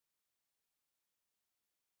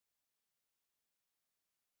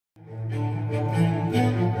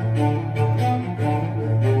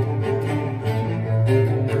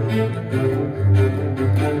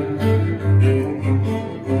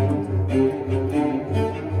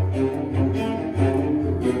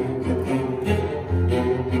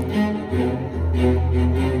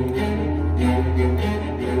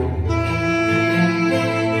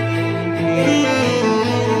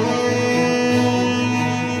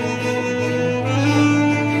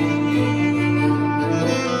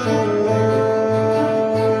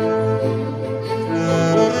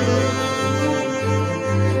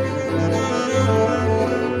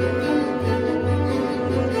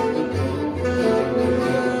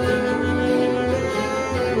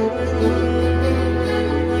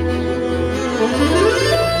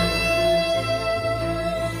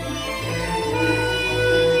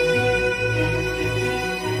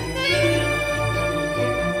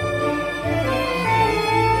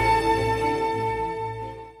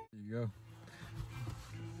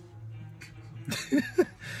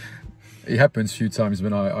It happens a few times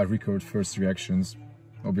when I record first reactions.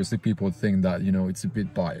 Obviously people think that, you know, it's a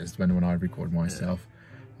bit biased when I record myself.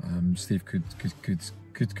 Steve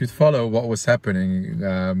could follow what was happening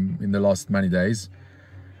in the last many days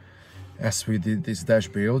as we did this dash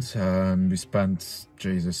build. We spent,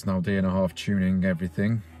 Jesus, now day and a half tuning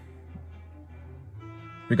everything.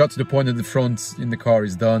 We got to the point that the front in the car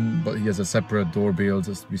is done, but he has a separate door build.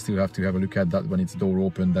 We still have to have a look at that when it's door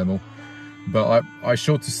open demo. But I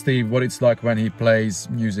showed to Steve what it's like when he plays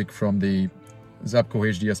music from the Zapco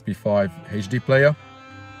HD SP5 HD player,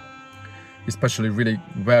 especially really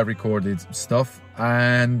well recorded stuff.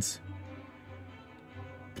 And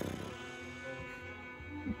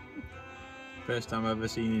first time I've ever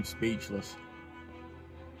seen him speechless.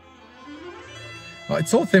 I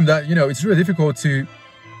told him that, you know, it's really difficult to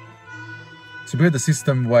build a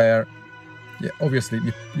system where, yeah, obviously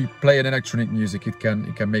you play an electronic music, it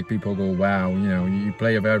can make people go wow. You know, you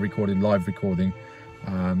play a well recorded live recording,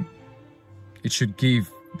 it should give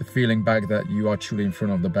the feeling back that you are truly in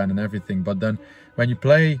front of the band and everything. But then when you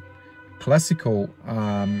play classical,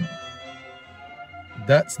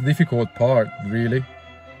 that's the difficult part, really,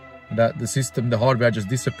 that the system, the hardware just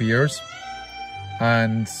disappears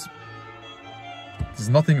and there's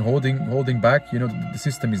nothing holding back. You know, the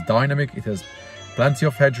system is dynamic, it has plenty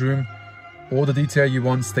of headroom, all the detail you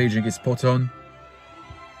want, staging is spot on.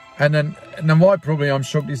 And then why probably I'm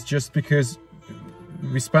shocked is just because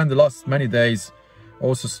we spent the last many days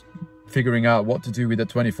also figuring out what to do with the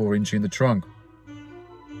 24-inch in the trunk.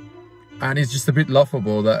 And it's just a bit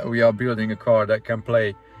laughable that we are building a car that can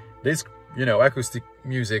play this, you know, acoustic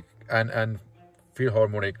music and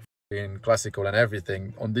philharmonic in classical and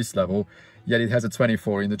everything on this level, yet it has a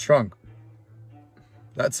 24 in the trunk.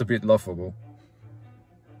 That's a bit laughable.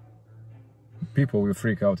 People will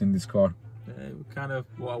freak out in this car. Kind of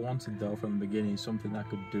what I wanted though from the beginning, something that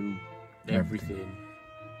could do everything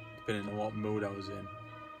depending on what mood I was in.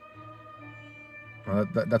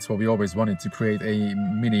 That's what we always wanted, to create a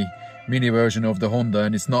mini version of the Honda,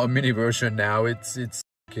 and it's not a mini version now, it's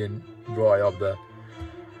fucking right up there.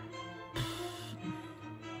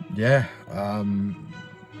 Yeah,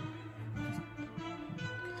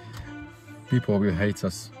 people will hate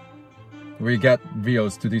us. We get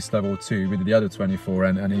wheels to this level too with the other 24,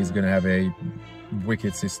 and he's gonna have a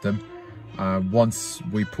wicked system. Once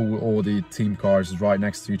we pull all the team cars right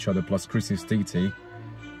next to each other plus Chris's TT,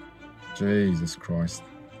 Jesus Christ.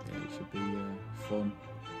 Yeah, it should be fun.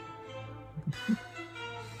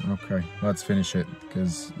 Okay, let's finish it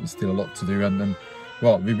because there's still a lot to do. And then,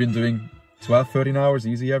 well, we've been doing 12-13 hours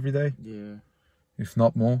easy every day. Yeah. If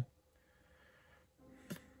not more.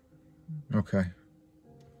 Okay.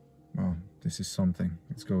 Well, this is something.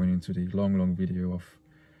 It's going into the long video of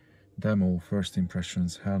demo, first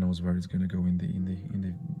impressions. Hell knows where it's gonna go in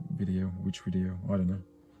the video. Which video? I don't know.